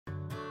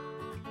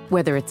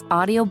Whether it's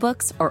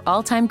audiobooks or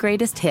all-time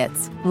greatest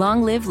hits,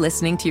 long live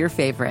listening to your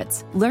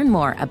favorites. Learn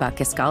more about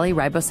Kisqali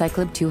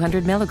Ribociclib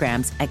 200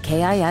 milligrams at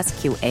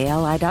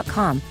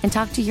KISQALI.com and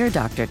talk to your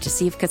doctor to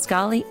see if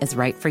Kisqali is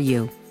right for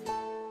you.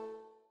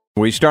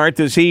 We start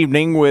this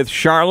evening with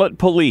Charlotte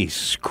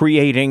police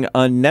creating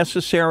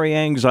unnecessary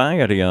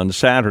anxiety on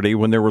Saturday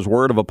when there was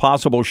word of a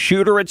possible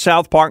shooter at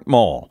South Park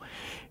Mall.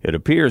 It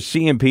appears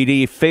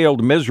CMPD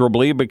failed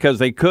miserably because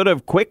they could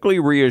have quickly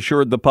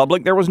reassured the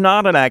public there was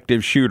not an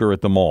active shooter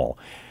at the mall.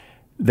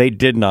 They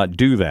did not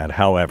do that,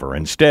 however.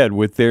 Instead,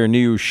 with their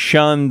new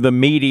shun the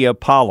media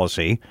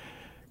policy,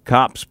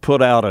 cops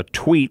put out a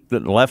tweet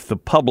that left the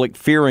public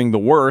fearing the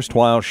worst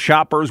while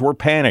shoppers were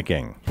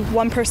panicking.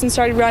 One person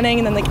started running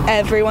and then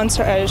everyone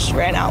just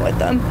ran out with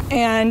them.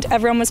 And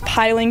everyone was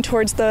piling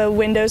towards the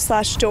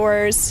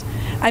windows/doors.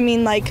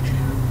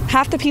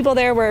 Half the people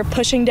there were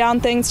pushing down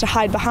things to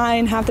hide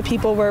behind. Half the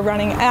people were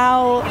running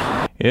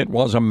out. It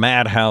was a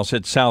madhouse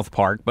at South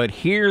Park, but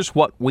here's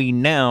what we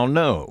now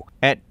know.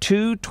 At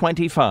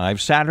 2:25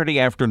 Saturday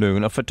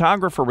afternoon, a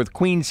photographer with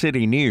Queen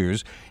City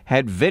News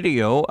had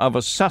video of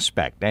a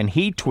suspect, and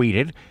he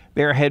tweeted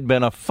there had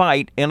been a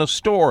fight in a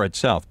store at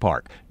South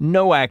Park.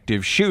 No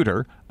active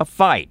shooter, a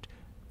fight.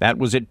 That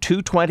was at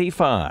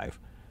 2:25.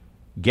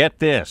 Get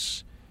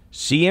this.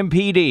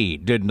 CMPD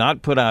did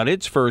not put out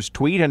its first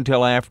tweet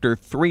until after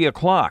 3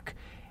 o'clock,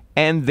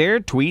 and their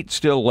tweet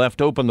still left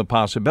open the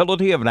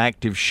possibility of an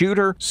active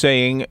shooter,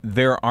 saying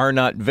there are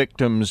not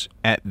victims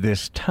at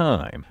this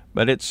time,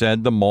 but it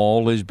said the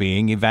mall is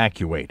being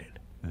evacuated.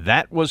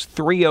 That was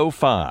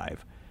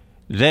 3:05.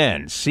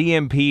 Then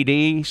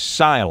CMPD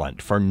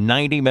silent for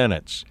 90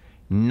 minutes.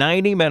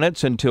 90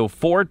 minutes until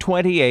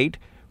 4:28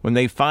 when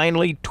they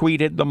finally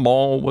tweeted the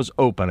mall was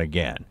open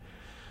again.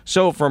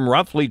 So from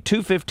roughly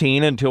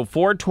 2:15 until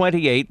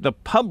 4:28, the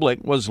public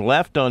was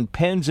left on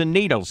pins and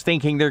needles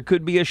thinking there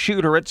could be a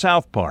shooter at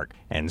South Park,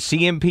 and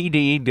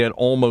CMPD did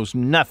almost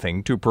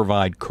nothing to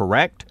provide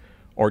correct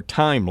or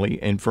timely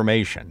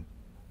information.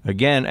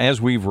 Again,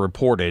 as we've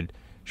reported,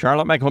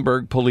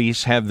 Charlotte-Mecklenburg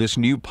police have this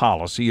new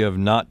policy of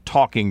not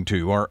talking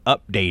to or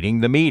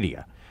updating the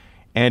media.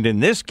 And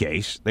in this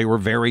case, they were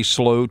very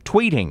slow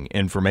tweeting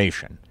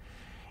information.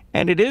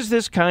 And it is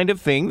this kind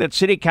of thing that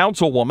City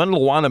Councilwoman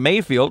Luana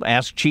Mayfield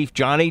asked Chief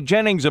Johnny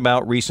Jennings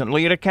about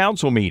recently at a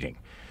council meeting.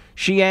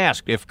 She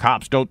asked, if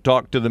cops don't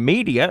talk to the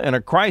media in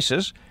a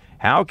crisis,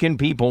 how can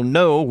people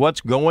know what's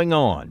going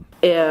on?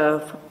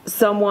 If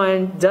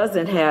someone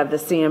doesn't have the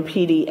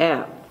CMPD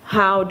app,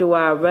 how do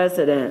our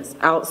residents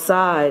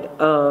outside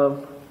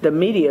of the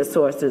media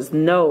sources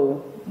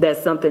know that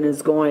something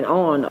is going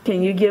on?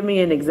 Can you give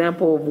me an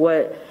example of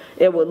what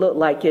it would look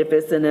like if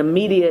it's an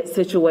immediate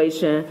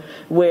situation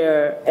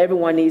where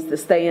everyone needs to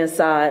stay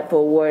inside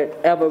for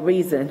whatever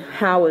reason?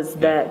 How is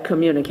that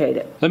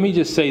communicated? Let me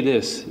just say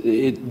this.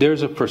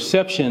 There's a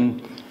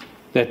perception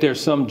that there's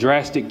some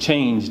drastic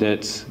change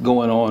that's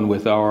going on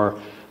with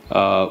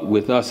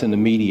with us in the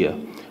media.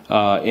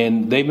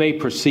 And they may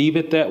perceive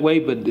it that way,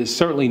 but it's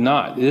certainly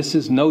not. This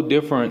is no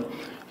different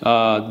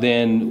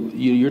than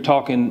you're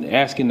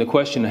asking the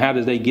question, how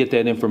do they get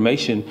that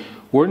information?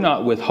 We're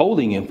not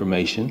withholding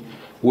information.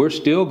 We're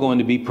still going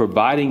to be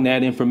providing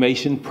that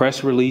information,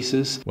 press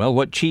releases. Well,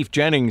 what Chief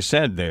Jennings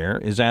said there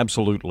is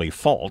absolutely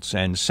false,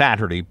 and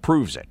Saturday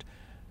proves it.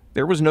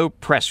 There was no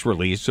press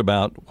release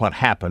about what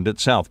happened at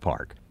South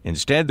Park.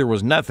 Instead, there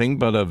was nothing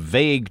but a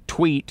vague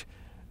tweet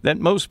that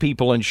most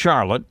people in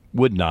Charlotte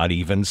would not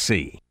even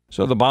see.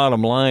 So the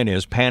bottom line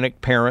is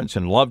panicked parents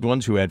and loved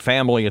ones who had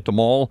family at the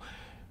mall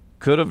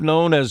could have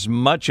known as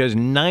much as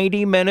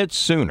 90 minutes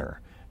sooner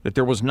that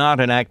there was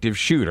not an active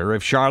shooter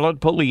if Charlotte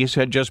police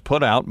had just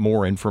put out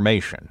more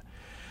information.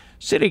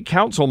 City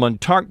Councilman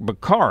Tark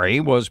Bakari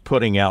was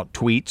putting out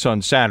tweets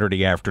on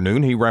Saturday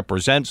afternoon. He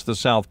represents the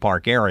South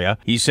Park area.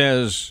 He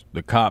says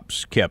the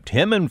cops kept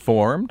him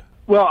informed.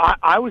 Well,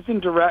 I was in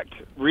direct,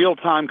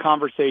 real-time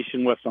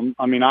conversation with them.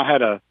 I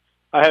had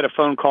a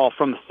phone call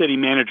from the city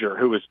manager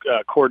who was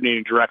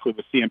coordinating directly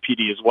with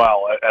CMPD as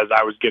well, as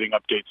I was getting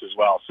updates as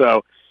well.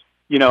 So,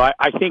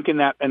 I think in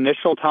that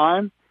initial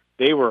time,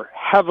 they were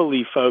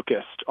heavily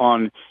focused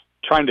on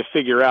trying to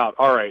figure out,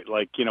 all right,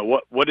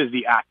 what is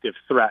the active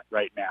threat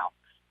right now?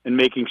 And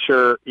making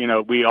sure,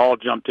 we all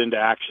jumped into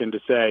action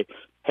to say,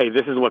 hey,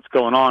 this is what's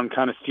going on,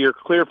 kind of steer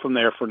clear from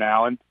there for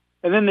now. And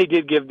then they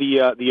did give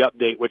the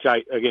update, which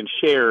I, again,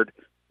 shared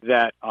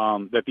that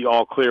the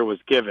all clear was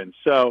given.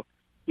 So,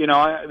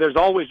 there's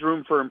always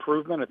room for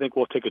improvement. I think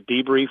we'll take a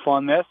debrief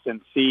on this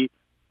and see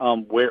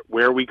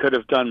where we could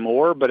have done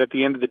more. But at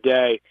the end of the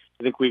day,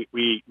 I think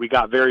we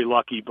got very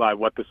lucky by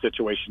what the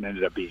situation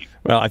ended up being.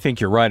 Well, I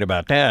think you're right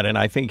about that. And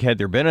I think had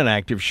there been an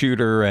active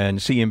shooter and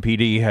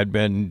CMPD had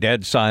been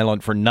dead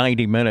silent for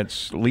 90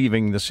 minutes,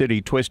 leaving the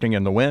city twisting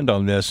in the wind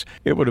on this,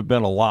 it would have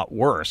been a lot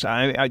worse.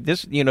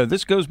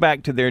 This goes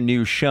back to their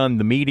new shun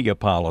the media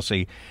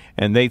policy.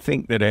 And they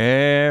think that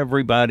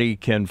everybody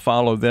can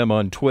follow them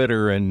on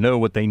Twitter and know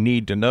what they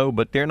need to know,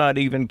 but they're not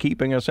even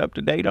keeping us up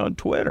to date on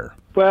Twitter.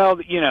 Well,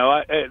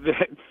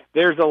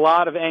 there's a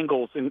lot of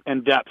angles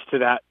and depth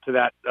to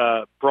that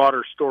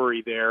broader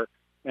story there.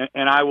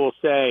 And I will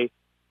say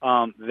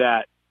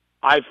that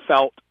I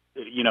felt,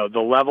 the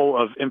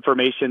level of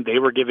information they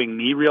were giving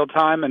me real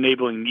time,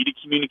 enabling me to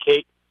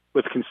communicate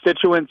with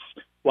constituents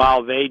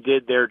while they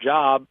did their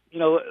job,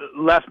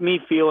 left me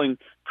feeling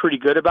pretty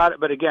good about it.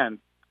 But again,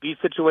 these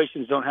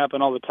situations don't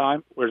happen all the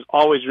time. There's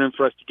always room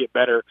for us to get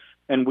better,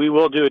 and we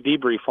will do a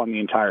debrief on the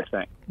entire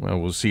thing. Well,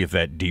 we'll see if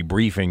that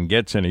debriefing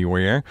gets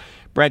anywhere.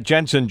 Brett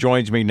Jensen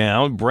joins me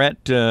now.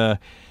 Brett,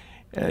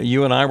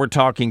 you and I were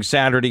talking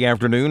Saturday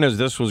afternoon as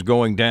this was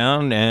going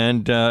down,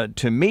 and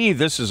to me,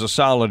 this is a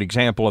solid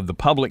example of the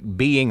public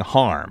being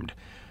harmed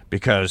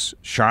because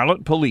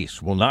Charlotte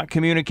police will not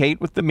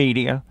communicate with the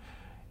media,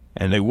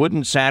 and they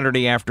wouldn't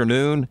Saturday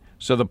afternoon,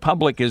 so the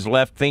public is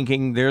left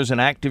thinking there's an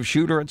active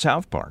shooter at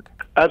South Park.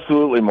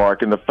 Absolutely,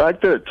 Mark. And the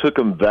fact that it took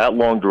them that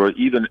long to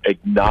even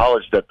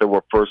acknowledge that there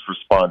were first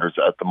responders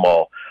at the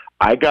mall.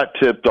 I got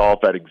tipped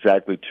off at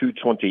exactly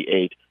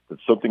 2:28 that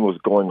something was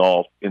going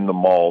on in the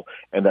mall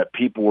and that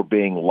people were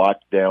being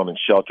locked down and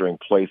sheltering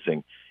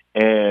placing.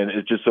 And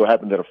it just so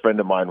happened that a friend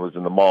of mine was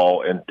in the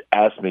mall and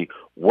asked me,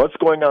 what's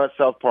going on at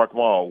South Park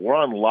Mall? We're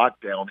on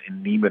lockdown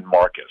in Neiman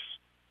Marcus.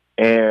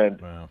 And,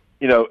 wow.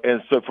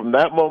 And so from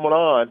that moment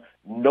on,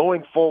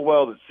 knowing full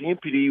well that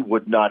CMPD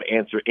would not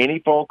answer any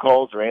phone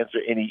calls or answer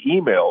any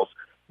emails,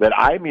 that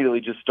I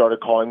immediately just started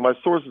calling my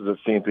sources at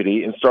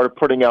CMPD and started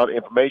putting out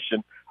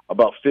information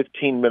about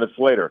 15 minutes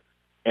later.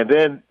 And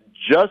then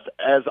just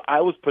as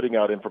I was putting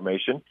out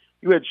information,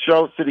 you had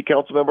Charlotte City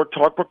Council member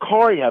Tark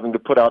Bakari having to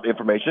put out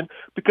information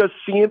because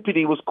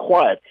CMPD was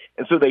quiet.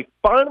 And so they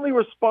finally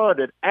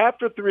responded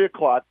after 3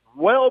 o'clock,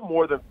 well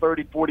more than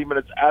 30, 40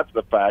 minutes after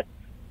the fact,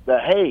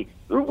 that, hey,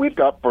 we've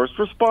got first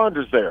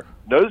responders there.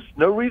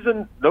 No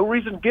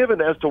reason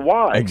given as to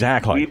why.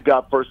 Exactly. We've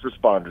got first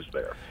responders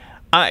there.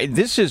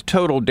 This is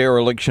total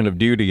dereliction of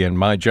duty in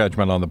my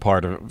judgment on the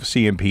part of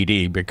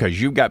CMPD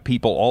because you've got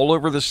people all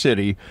over the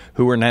city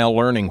who are now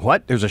learning,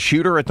 what, there's a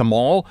shooter at the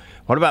mall?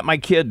 What about my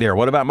kid there?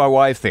 What about my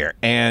wife there?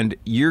 And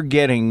you're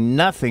getting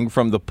nothing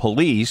from the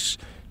police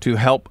to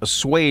help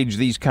assuage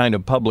these kind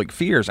of public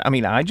fears. I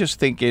mean, I just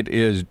think it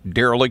is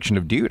dereliction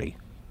of duty.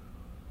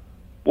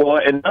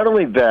 Well, and not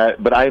only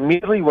that, but I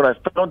immediately, when I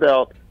found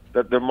out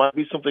that there might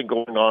be something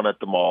going on at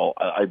the mall,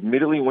 I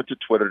immediately went to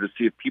Twitter to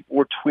see if people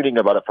were tweeting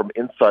about it from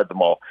inside the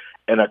mall.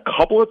 And a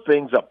couple of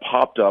things that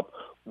popped up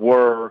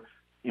were,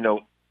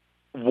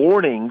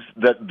 warnings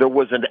that there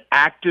was an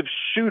active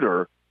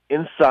shooter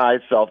inside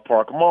South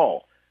Park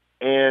Mall.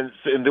 And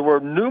there were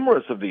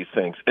numerous of these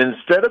things.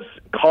 Instead of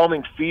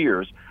calming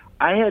fears,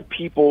 I had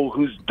people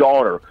whose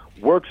daughter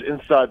works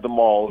inside the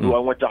mall who I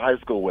went to high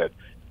school with.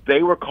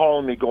 They were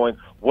calling me going,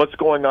 what's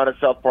going on at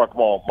South Park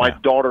Mall? My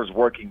daughter's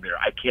working there.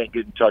 I can't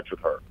get in touch with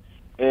her.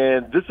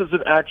 And this is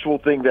an actual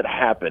thing that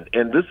happened.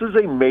 And this is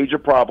a major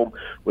problem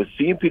with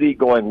CMPD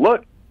going,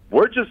 look,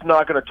 we're just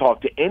not going to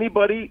talk to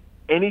anybody,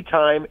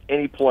 anytime,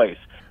 any place.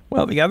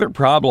 Well, the other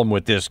problem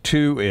with this,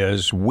 too,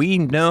 is we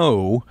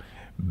know,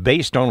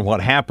 based on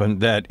what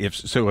happened, that if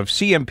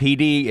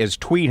CMPD is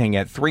tweeting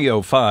at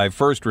 3:05,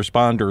 first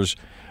responders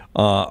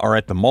are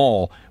at the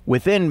mall,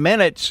 within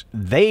minutes,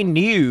 they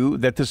knew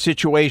that the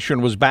situation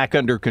was back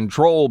under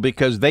control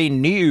because they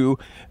knew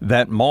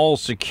that mall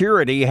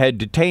security had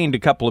detained a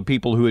couple of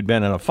people who had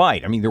been in a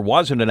fight. I mean, there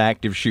wasn't an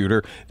active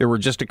shooter. There were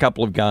just a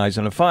couple of guys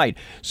in a fight.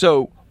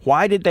 So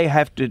why did they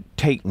have to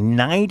take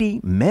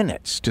 90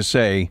 minutes to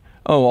say,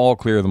 oh, all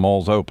clear, the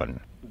mall's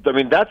open? I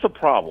mean, that's a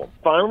problem.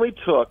 Finally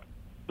took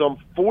some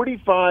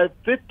 45,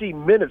 50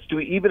 minutes to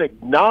even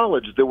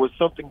acknowledge there was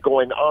something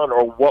going on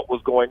or what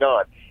was going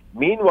on.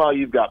 Meanwhile,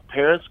 you've got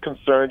parents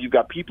concerned. You've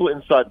got people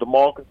inside the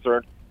mall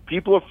concerned.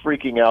 People are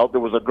freaking out.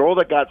 There was a girl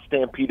that got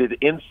stampeded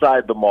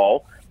inside the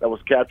mall that was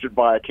captured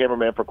by a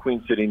cameraman for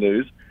Queen City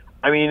News.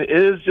 I mean, it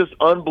is just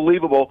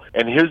unbelievable.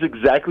 And here's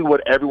exactly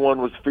what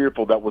everyone was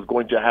fearful that was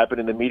going to happen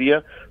in the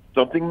media.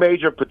 Something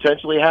major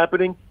potentially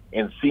happening,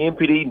 and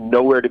CMPD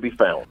nowhere to be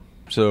found.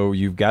 So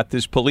you've got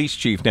this police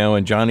chief now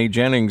in Johnny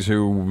Jennings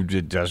who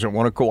doesn't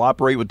want to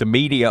cooperate with the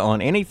media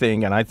on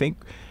anything, and I think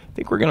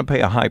we're going to pay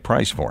a high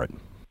price for it.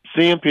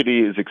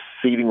 CMPD is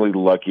exceedingly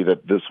lucky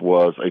that this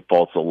was a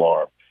false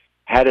alarm.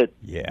 Had it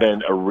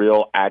been a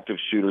real active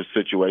shooter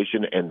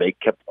situation and they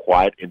kept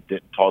quiet and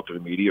didn't talk to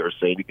the media or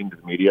say anything to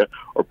the media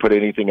or put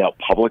anything out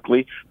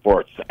publicly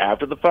for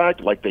after the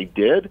fact like they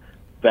did,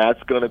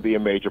 that's going to be a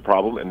major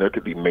problem, and there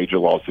could be major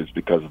lawsuits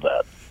because of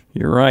that.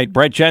 You're right.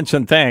 Brett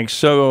Jensen, thanks.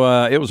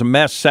 So it was a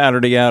mess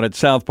Saturday out at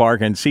South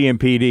Park, and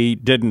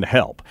CMPD didn't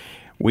help.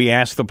 We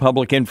asked the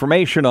public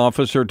information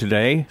officer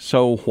today,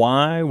 so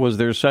why was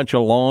there such a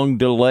long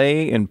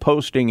delay in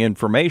posting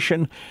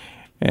information?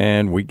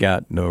 And we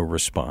got no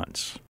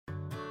response.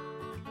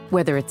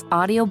 Whether it's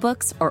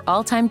audiobooks or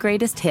all-time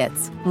greatest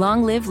hits,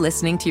 long live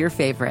listening to your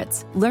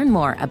favorites. Learn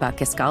more about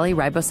Kisqali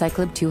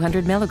Ribociclib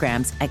 200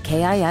 milligrams at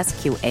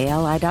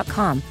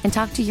KISQALI.com and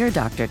talk to your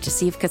doctor to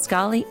see if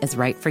Kisqali is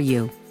right for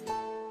you.